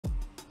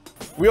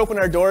We opened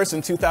our doors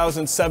in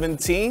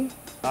 2017.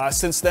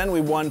 Since then, we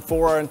won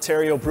 4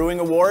 Ontario Brewing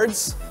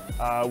Awards.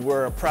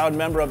 We're a proud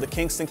member of the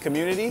Kingston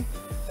community,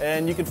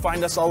 and you can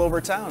find us all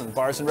over town, in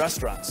bars and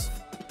restaurants.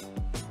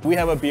 We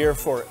have a beer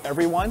for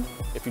everyone.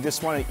 If you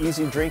just want an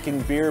easy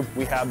drinking beer,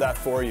 we have that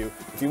for you.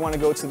 If you want to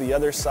go to the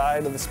other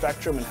side of the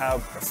spectrum and have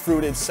a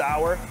fruited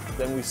sour,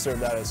 then we serve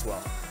that as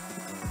well.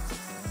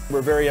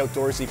 We're very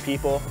outdoorsy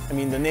people. I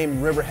mean, the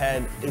name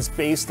Riverhead is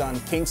based on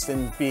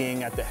Kingston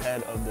being at the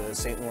head of the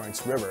St.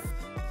 Lawrence River.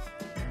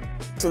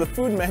 So the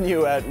food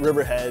menu at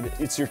Riverhead,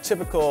 it's your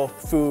typical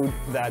food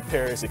that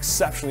pairs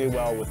exceptionally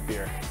well with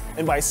beer.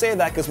 And by saying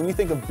that, because when you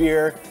think of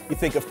beer, you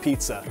think of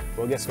pizza.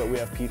 Well, guess what? We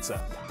have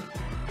pizza.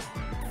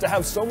 To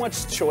have so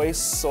much choice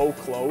so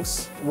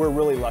close, we're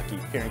really lucky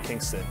here in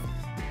Kingston.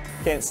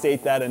 Can't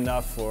state that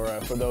enough for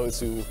those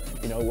who,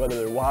 whether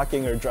they're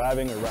walking or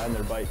driving or riding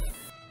their bike.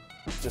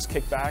 Just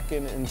kick back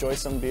and enjoy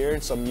some beer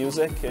and some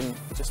music and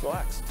just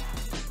relax.